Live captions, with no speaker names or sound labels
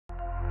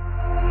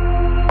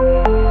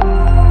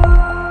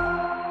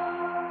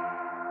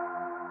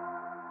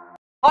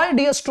Hi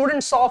dear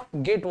students of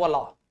GATE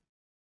Wallah,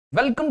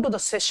 welcome to the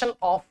session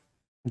of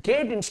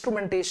GATE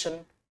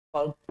Instrumentation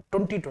for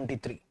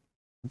 2023.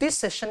 This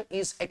session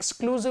is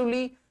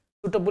exclusively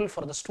suitable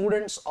for the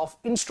students of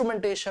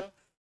Instrumentation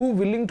who are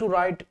willing to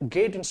write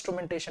GATE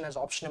Instrumentation as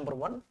option number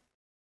 1,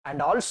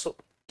 and also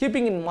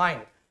keeping in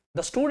mind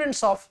the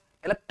students of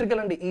Electrical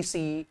and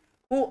ECE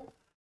who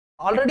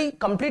already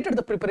completed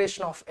the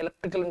preparation of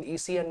Electrical and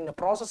ECE and in the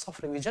process of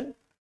revision,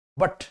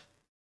 but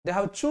they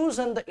have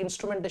chosen the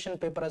instrumentation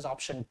paper as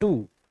option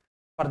 2.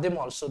 For them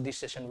also this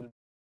session will be.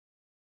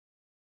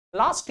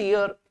 Last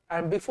year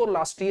and before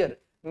last year,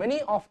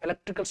 many of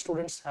electrical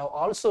students have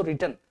also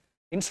written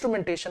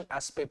instrumentation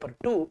as paper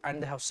 2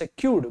 and they have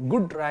secured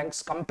good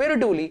ranks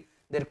comparatively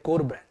their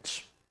core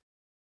branch.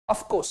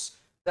 Of course,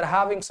 they are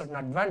having certain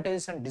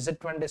advantages and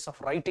disadvantages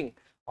of writing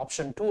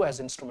option 2 as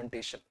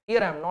instrumentation.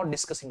 Here I am not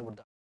discussing about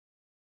that.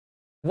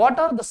 What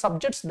are the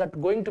subjects that are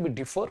going to be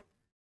differ?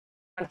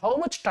 And how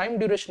much time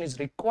duration is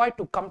required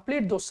to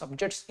complete those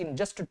subjects in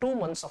just 2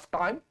 months of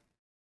time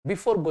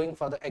before going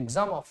for the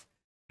exam of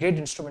GATE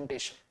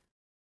instrumentation.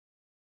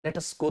 Let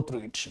us go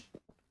through it.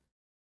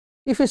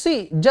 If you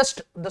see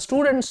just the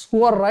students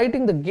who are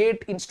writing the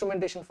GATE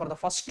instrumentation for the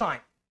first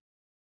time,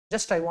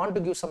 just I want to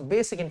give some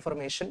basic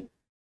information.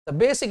 The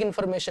basic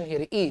information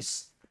here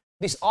is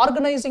this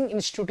organizing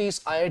institute is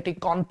IIT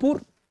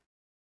Kanpur.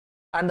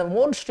 And the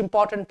most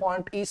important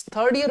point is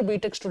third year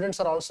BTech students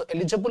are also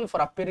eligible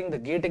for appearing the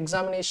GATE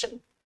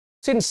examination.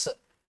 Since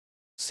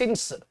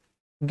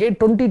GATE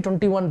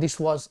 2021 this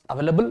was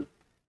available.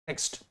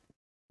 Next,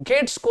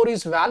 GATE score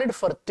is valid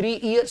for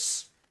 3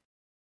 years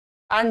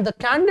and the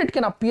candidate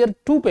can appear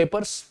 2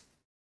 papers.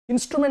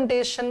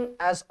 Instrumentation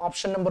as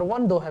option number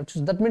 1 though have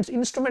chosen. That means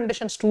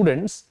instrumentation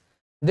students,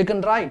 they can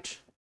write.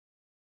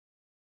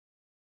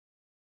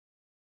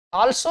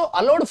 Also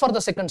allowed for the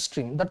second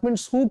stream. That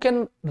means who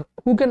can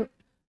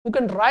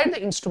write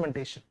the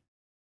instrumentation.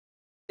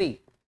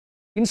 See,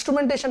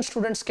 instrumentation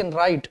students can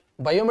write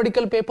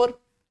biomedical paper,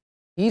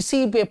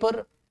 ECE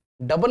paper,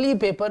 EE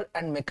paper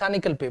and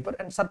mechanical paper,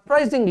 and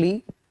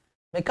surprisingly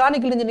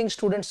mechanical engineering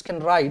students can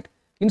write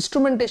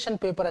instrumentation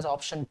paper as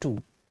option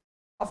 2.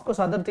 Of course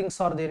other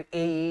things are there,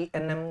 AE,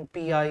 NM,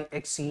 PI,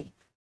 XE,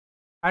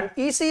 and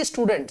ECE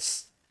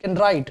students can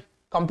write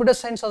computer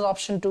science as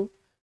option 2,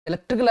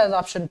 electrical as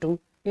option 2,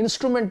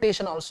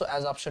 instrumentation also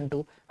as option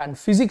 2 and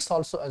physics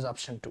also as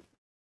option 2.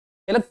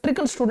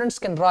 Electrical students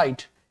can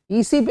write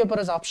ECE paper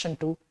as option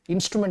 2,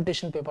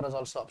 instrumentation paper as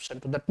also option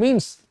 2. That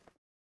means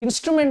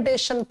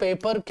instrumentation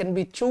paper can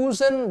be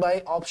chosen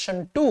by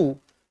option 2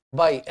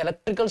 by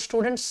electrical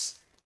students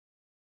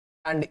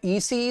and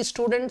ECE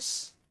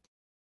students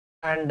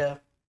and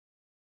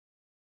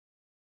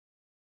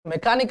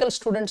mechanical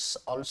students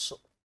also.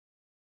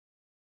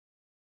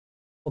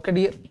 Okay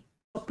dear,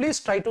 so please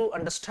try to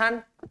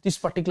understand this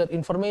particular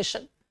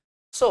information.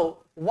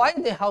 So why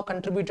they have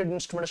contributed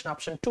instrumentation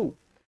option 2?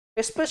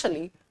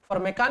 Especially for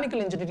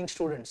mechanical engineering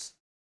students,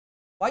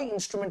 why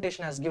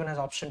instrumentation has given as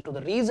option 2?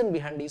 The reason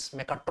behind is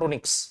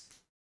mechatronics.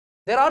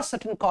 There are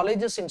certain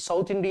colleges in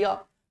South India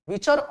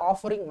which are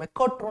offering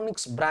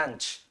mechatronics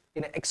branch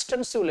in an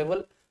extensive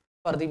level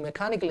for the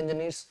mechanical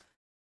engineers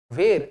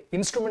where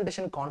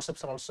instrumentation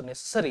concepts are also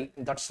necessary.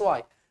 That's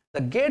why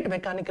the GATE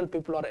mechanical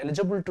people are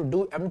eligible to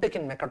do MTech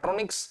in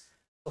mechatronics.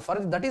 So for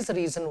that is the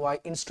reason why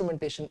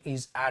instrumentation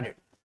is added.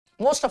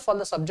 Most of all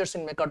the subjects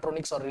in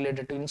mechatronics are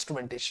related to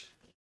instrumentation.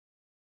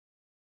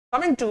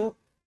 Coming to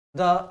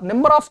the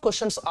number of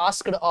questions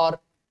asked are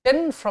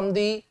 10 from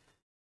the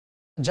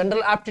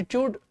general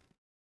aptitude,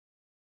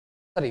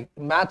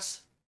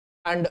 maths,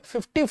 and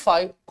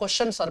 55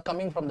 questions are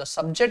coming from the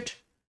subject.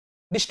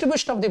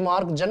 Distribution of the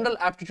mark, general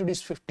aptitude is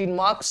 15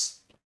 marks,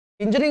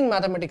 engineering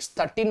mathematics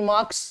 13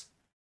 marks,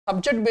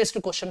 subject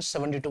based questions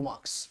 72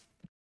 marks.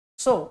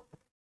 So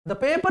the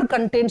paper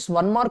contains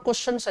 1 mark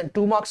questions and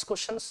 2 marks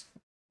questions.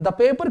 The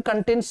paper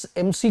contains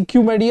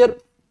MCQ, my dear.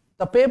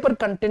 The paper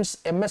contains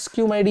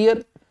MSQ, my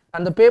dear,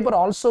 and the paper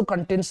also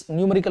contains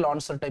numerical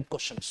answer type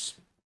questions.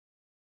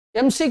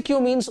 MCQ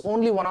means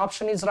only one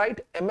option is right.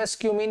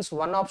 MSQ means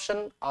one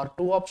option or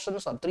 2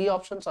 options or 3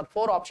 options or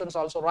 4 options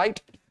also right.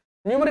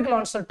 Numerical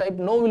answer type,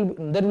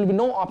 there will be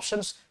no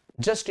options,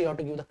 just you have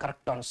to give the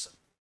correct answer.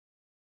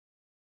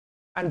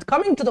 And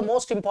coming to the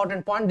most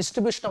important point,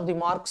 distribution of the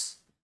marks.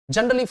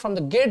 Generally from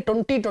the GATE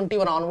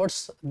 2021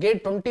 onwards,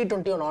 this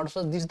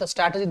is the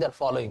strategy they are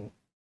following.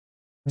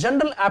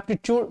 General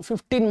aptitude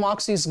 15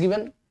 marks is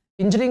given,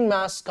 engineering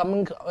maths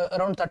coming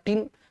around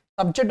 13,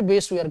 subject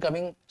based we are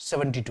coming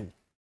 72.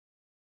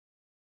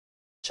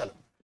 Chalo.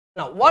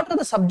 Now what are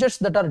the subjects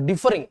that are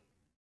differing?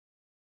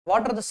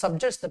 What are the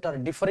subjects that are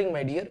differing,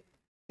 my dear?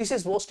 This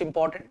is most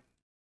important.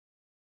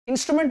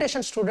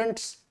 Instrumentation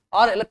students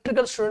or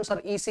electrical students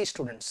or EC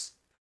students.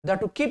 They have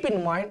to keep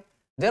in mind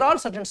there are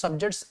certain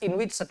subjects in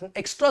which certain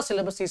extra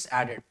syllabus is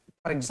added.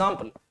 For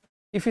example,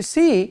 if you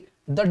see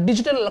the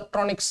digital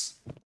electronics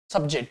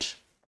subject,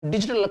 in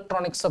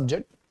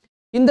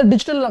the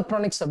digital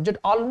electronics subject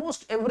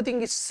almost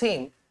everything is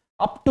same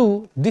up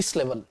to this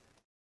level.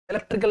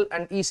 Electrical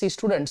and EC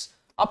students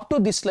up to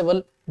this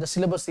level, the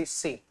syllabus is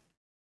same.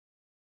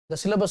 The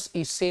syllabus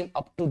is same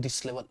up to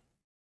this level.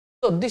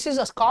 So this is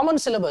a common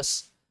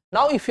syllabus.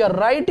 Now if you are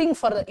writing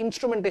for the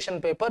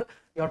instrumentation paper,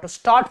 you have to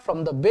start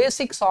from the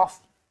basics of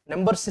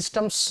number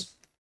systems,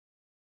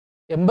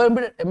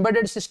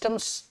 embedded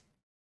systems,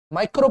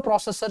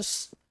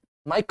 microprocessors,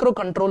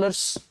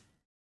 microcontrollers,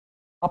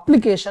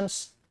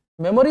 applications,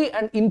 memory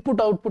and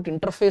input-output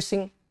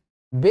interfacing,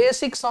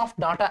 basics of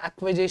data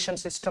acquisition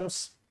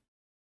systems,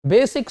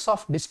 basics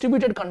of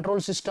distributed control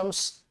systems,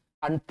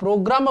 and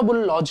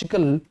programmable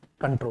logical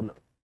controller.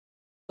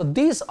 So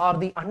these are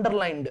the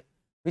underlined,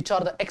 which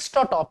are the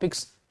extra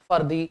topics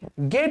for the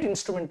gate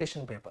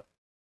instrumentation paper.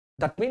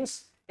 That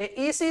means a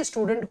EC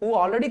student who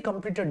already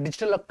completed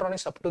digital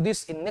electronics up to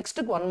this, in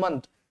next 1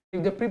 month,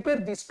 if they prepare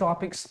these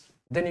topics,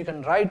 then you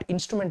can write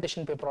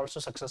instrumentation paper also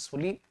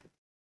successfully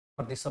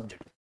for this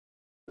subject.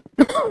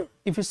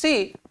 If you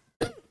see,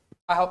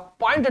 I have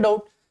pointed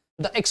out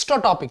the extra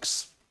topics.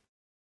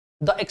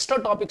 The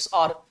extra topics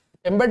are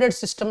embedded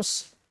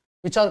systems,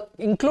 which are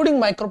including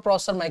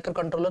microprocessor,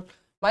 microcontroller.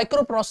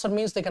 Microprocessor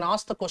means they can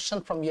ask the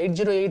question from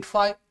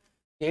 8085,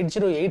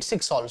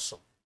 8086 also.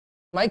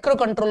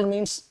 Microcontroller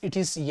means it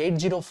is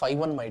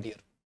 8051, my dear.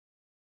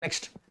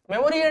 Next,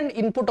 memory and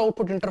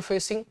input-output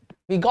interfacing.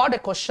 We got a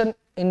question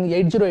in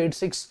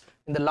 8086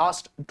 in the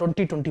last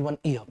 2021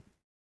 year.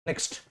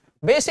 Next,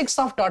 basics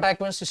of data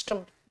acquisition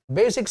system,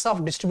 basics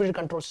of distributed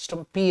control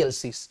system,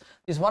 PLCs.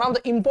 This is one of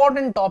the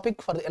important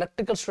topic for the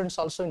electrical students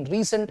also. In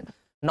recent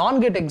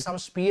non-gate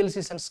exams,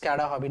 PLCs and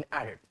SCADA have been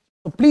added.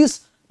 So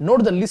please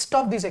note the list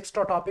of these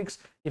extra topics.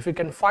 If you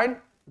can find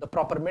the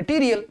proper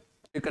material,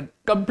 you can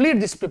complete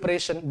this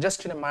preparation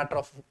just in a matter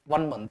of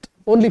 1 month.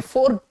 Only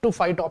 4 to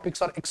 5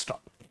 topics are extra.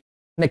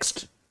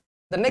 Next,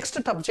 the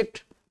next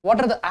subject,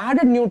 what are the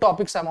added new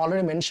topics I am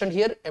already mentioned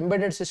here?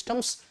 Embedded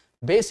systems,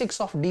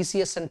 basics of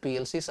DCS and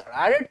PLCs are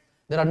added.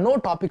 There are no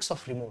topics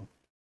of removed.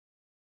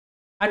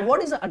 And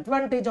what is the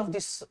advantage of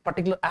this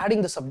particular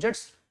adding the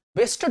subjects?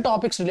 Best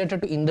topics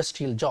related to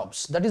industrial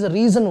jobs. That is the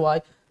reason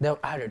why they have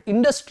added.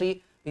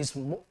 Industry is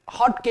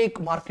hot cake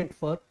market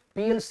for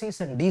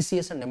PLCs and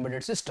DCS and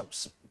embedded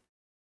systems.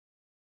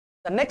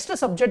 The next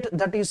subject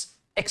that is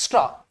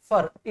extra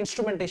for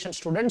instrumentation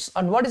students,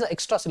 and what is the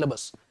extra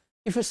syllabus?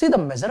 If you see the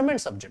measurement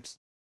subjects,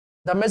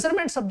 the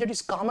measurement subject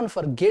is common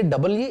for gate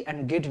EE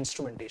and gate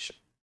instrumentation.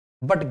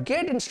 But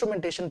gate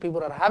instrumentation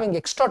people are having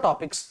extra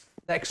topics.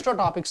 The extra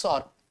topics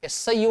are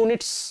SI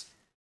units,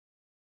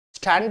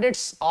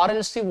 standards,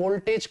 RLC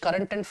voltage,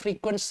 current and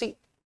frequency.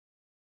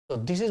 So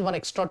this is one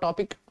extra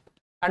topic.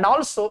 And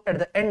also at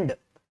the end,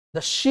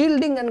 the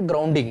shielding and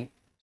grounding.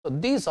 So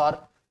these are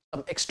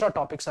some extra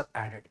topics are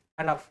added.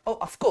 And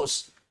of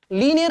course,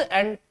 linear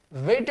and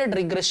weighted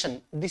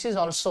regression. This is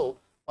also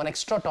one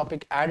extra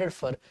topic added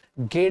for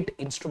gate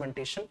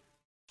instrumentation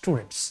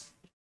students.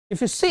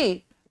 If you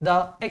see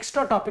the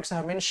extra topics I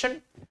have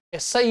mentioned,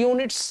 SI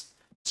units,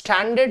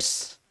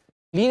 standards,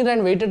 linear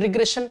and weighted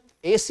regression,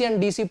 AC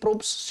and DC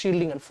probes,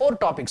 shielding, and 4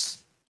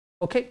 topics.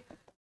 Okay.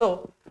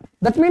 So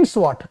that means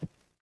what?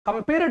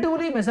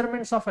 Comparatively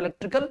measurements of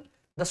electrical,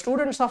 the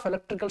students of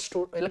electrical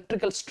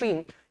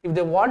stream, if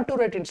they want to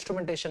write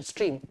instrumentation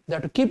stream, they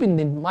have to keep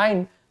in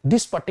mind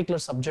these particular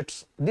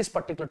subjects, these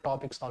particular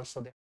topics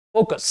also they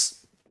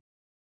focus.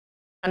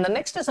 And the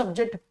next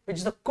subject, which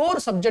is the core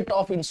subject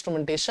of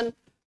instrumentation.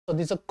 So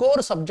this is a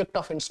core subject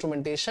of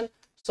instrumentation.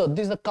 So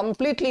this is a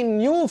completely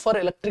new for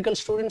electrical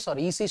students or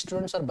EC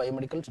students or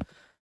biomedical.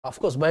 Of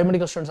course,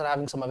 biomedical students are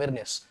having some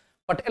awareness,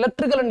 but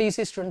electrical and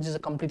EC students is a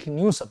completely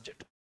new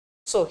subject.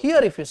 So here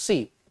if you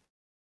see,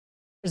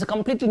 it's a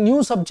completely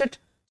new subject.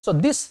 So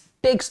this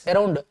takes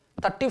around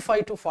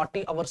 35 to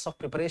 40 hours of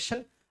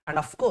preparation. And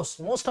of course,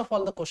 most of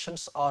all the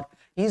questions are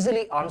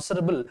easily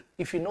answerable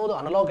if you know the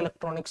analog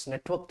electronics,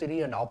 network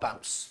theory and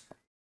op-amps.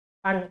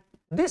 And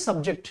this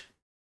subject,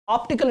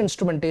 optical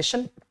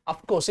instrumentation,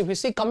 of course, if you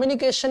see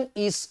communication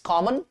is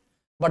common,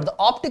 but the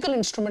optical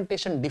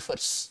instrumentation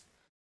differs.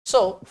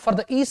 So for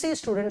the EC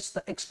students,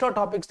 the extra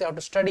topics they have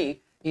to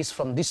study is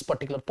from this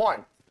particular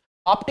point.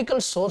 Optical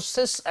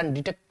sources and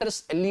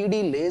detectors,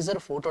 LED, laser,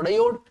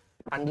 photodiode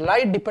and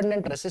light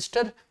dependent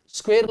resistor,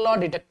 square law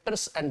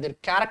detectors and their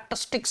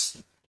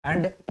characteristics,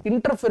 and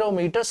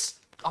interferometers,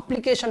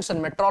 applications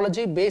and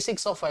metrology,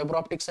 basics of fiber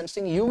optic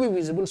sensing, UV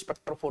visible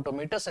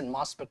spectrophotometers and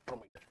mass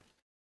spectrometer.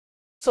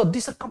 So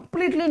this is a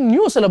completely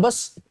new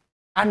syllabus,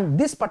 and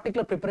this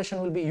particular preparation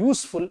will be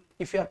useful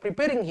if you are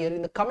preparing here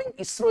in the coming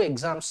ISRO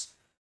exams,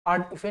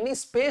 and if any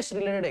space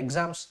related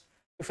exams,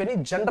 if any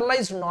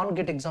generalized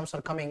non-gate exams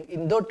are coming,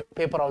 in that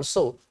paper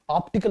also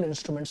optical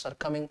instruments are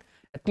coming,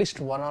 at least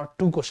 1 or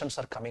 2 questions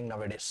are coming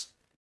nowadays.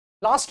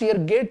 Last year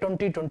GATE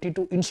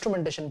 2022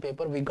 instrumentation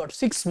paper, we got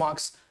 6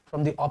 marks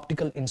from the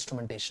optical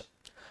instrumentation.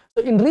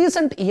 So in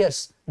recent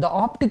years, the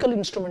optical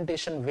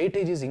instrumentation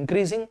weightage is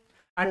increasing,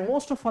 and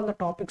most of all the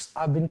topics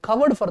have been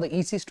covered for the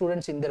EC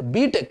students in their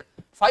BTech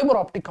fiber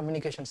optic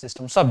communication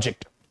system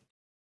subject.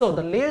 So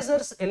the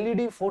lasers,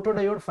 LED,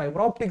 photodiode,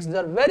 fiber optics, they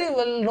are very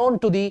well known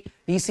to the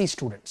EC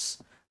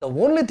students. The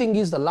only thing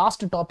is the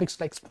last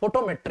topics like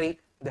photometry,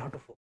 they have to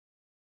focus.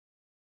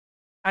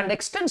 and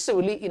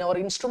extensively in our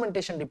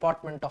instrumentation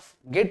department of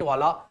GATE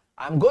Wallah,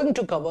 I am going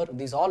to cover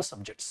these all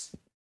subjects.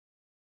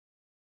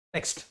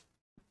 Next,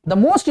 the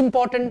most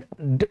important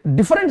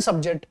different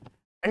subject,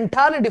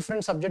 entirely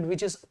different subject,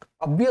 which is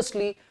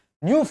obviously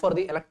new for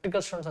the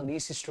electrical students and the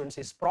EC students,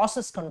 is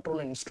process control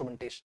and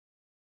instrumentation.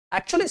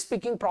 Actually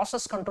speaking,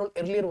 process control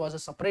earlier was a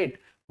separate,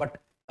 but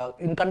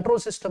in control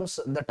systems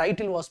the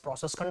title was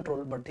process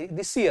control, but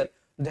this year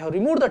they have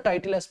removed the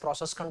title as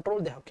process control.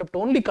 They have kept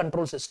only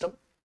control system,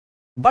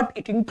 but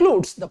it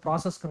includes the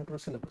process control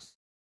syllabus.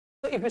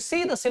 So if you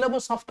see the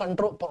syllabus of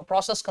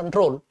process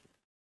control,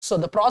 so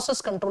the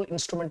process control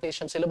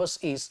instrumentation syllabus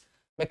is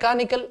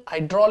mechanical,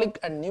 hydraulic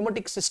and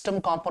pneumatic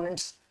system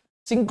components,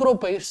 synchro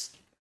pairs,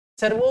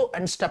 servo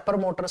and stepper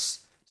motors,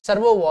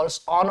 servo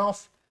valves, on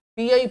off,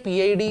 PI,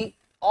 PID,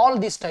 all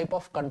these type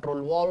of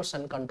control valves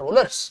and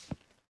controllers.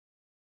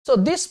 So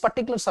this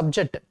particular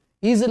subject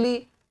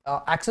easily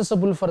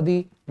accessible for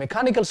the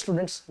mechanical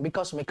students,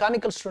 because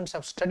mechanical students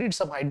have studied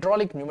some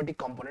hydraulic pneumatic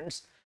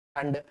components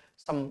and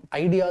some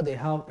idea they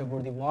have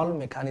about the valve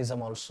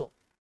mechanism also,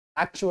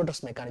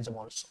 actuators mechanism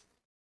also.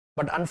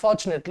 But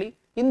unfortunately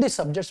in these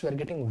subjects we are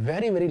getting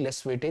very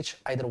less weightage,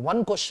 either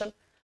one question,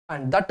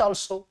 and that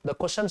also the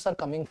questions are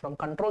coming from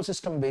control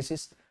system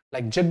basis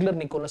like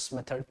Ziegler-Nicholas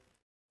method,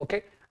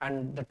 okay,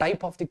 and the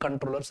type of the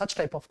controller, such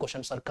type of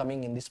questions are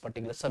coming in this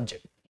particular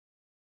subject.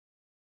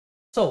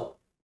 So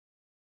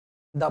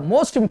the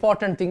most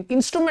important thing,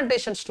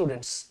 instrumentation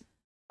students.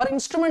 For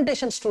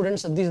instrumentation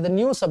students, this is the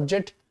new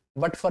subject,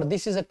 but for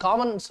this is a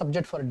common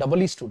subject for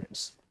EE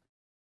students.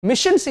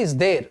 Machines is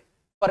there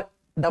for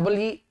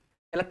EE.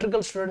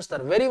 Electrical students, they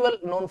are very well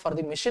known for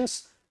the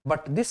machines,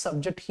 but this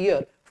subject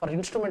here for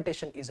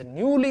instrumentation is a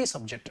newly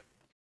subject.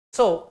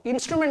 So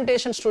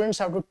instrumentation students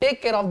have to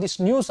take care of these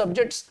new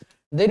subjects.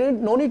 They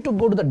no need to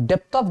go to the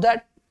depth of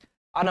that.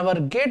 On our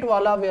GATE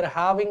Wallah, we are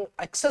having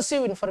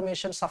excessive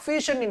information,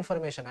 sufficient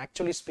information.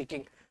 Actually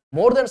speaking,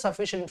 more than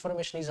sufficient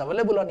information is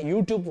available on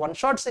YouTube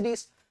one-shot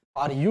series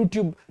or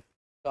YouTube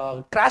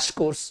crash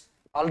course.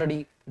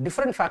 Already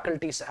different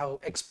faculties have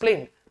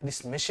explained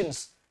these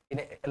machines in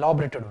an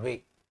elaborated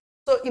way.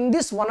 So in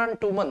this 1 and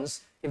 2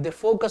 months, if they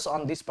focus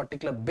on these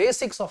particular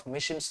basics of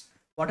machines,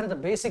 what are the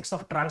basics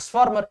of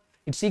transformer,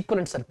 its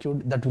equivalent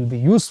circuit, that will be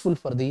useful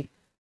for the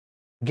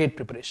GATE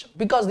preparation,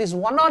 because these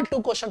 1 or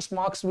 2 questions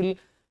marks will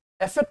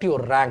affect your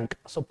rank.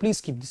 So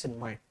please keep this in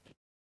mind.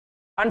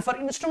 And for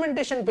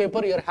instrumentation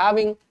paper, you are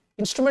having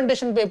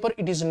instrumentation paper,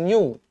 it is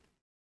new,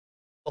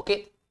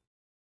 okay,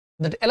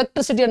 that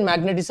electricity and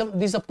magnetism,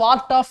 this is a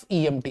part of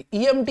EMT.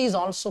 EMT is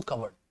also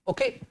covered,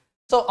 okay.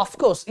 So of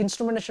course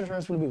instrumentation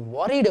students will be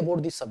worried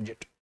about this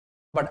subject,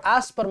 but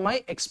as per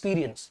my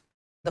experience,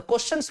 the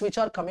questions which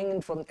are coming in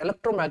from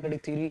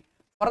electromagnetic theory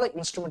for the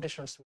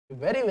instrumentation students will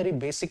be very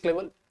basic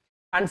level,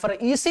 and for an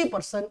EC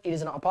person it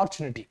is an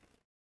opportunity,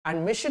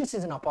 and machines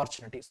is an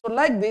opportunity. So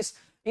like this,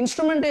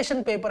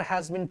 instrumentation paper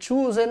has been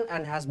chosen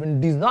and has been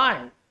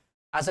designed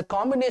as a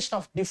combination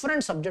of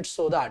different subjects,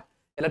 so that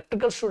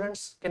electrical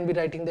students can be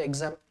writing the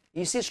exam,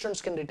 EC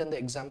students can write the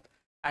exam,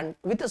 and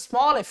with a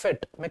small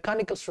effort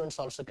mechanical students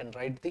also can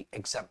write the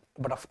exam.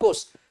 But of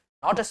course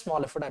not a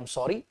small effort, I'm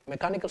sorry,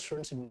 mechanical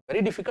students will be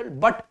very difficult.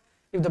 But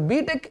if the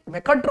BTech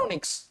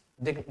mechatronics,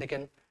 they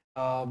can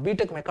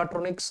BTech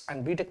mechatronics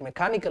and BTech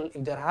mechanical,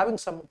 if they are having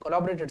some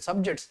collaborated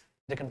subjects,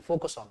 they can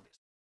focus on this.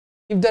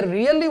 If they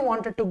really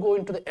wanted to go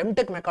into the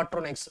MTech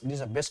mechatronics, this is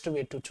the best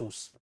way to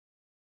choose.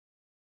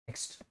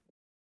 Next.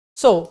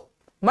 So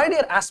my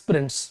dear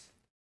aspirants,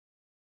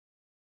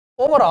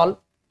 overall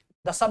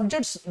the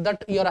subjects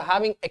that you are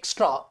having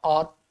extra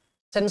are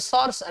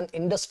sensors and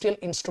industrial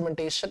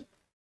instrumentation,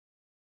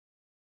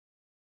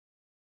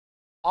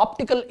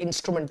 optical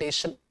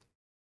instrumentation,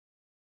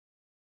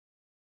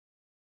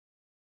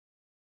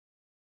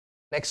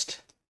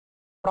 next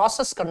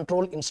process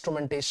control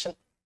instrumentation,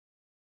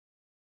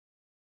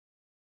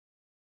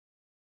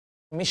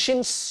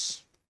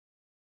 machines,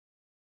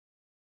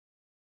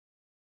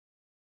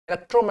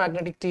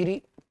 electromagnetic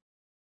theory,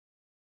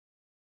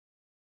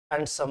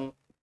 and some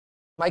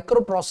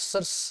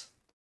microprocessors,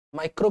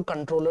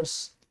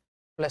 microcontrollers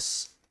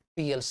plus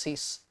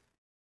PLCs.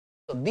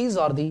 So these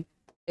are the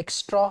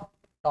extra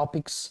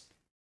topics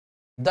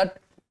that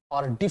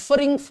are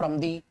differing from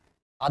the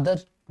other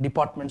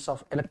departments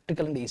of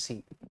electrical and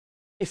AC.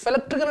 If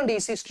electrical and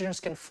AC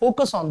students can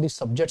focus on these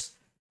subjects,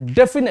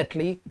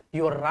 definitely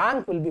your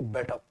rank will be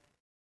better.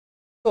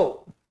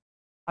 So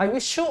I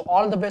wish you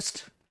all the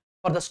best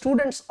for the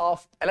students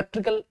of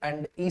electrical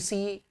and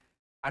ECE,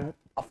 and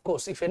of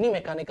course if any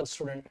mechanical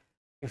student,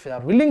 if you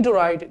are willing to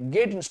write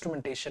GATE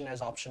instrumentation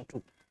as option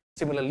 2.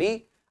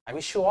 Similarly, I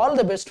wish you all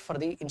the best for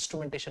the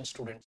instrumentation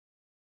students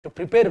to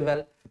prepare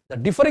well the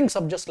differing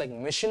subjects like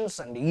machines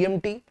and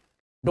EMT.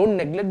 Don't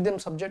neglect them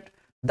subject.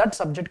 That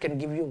subject can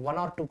give you 1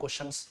 or 2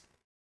 questions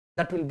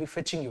that will be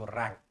fetching your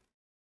rank.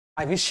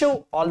 I wish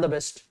you all the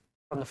best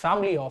from the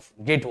family of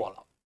GATE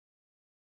Wallah.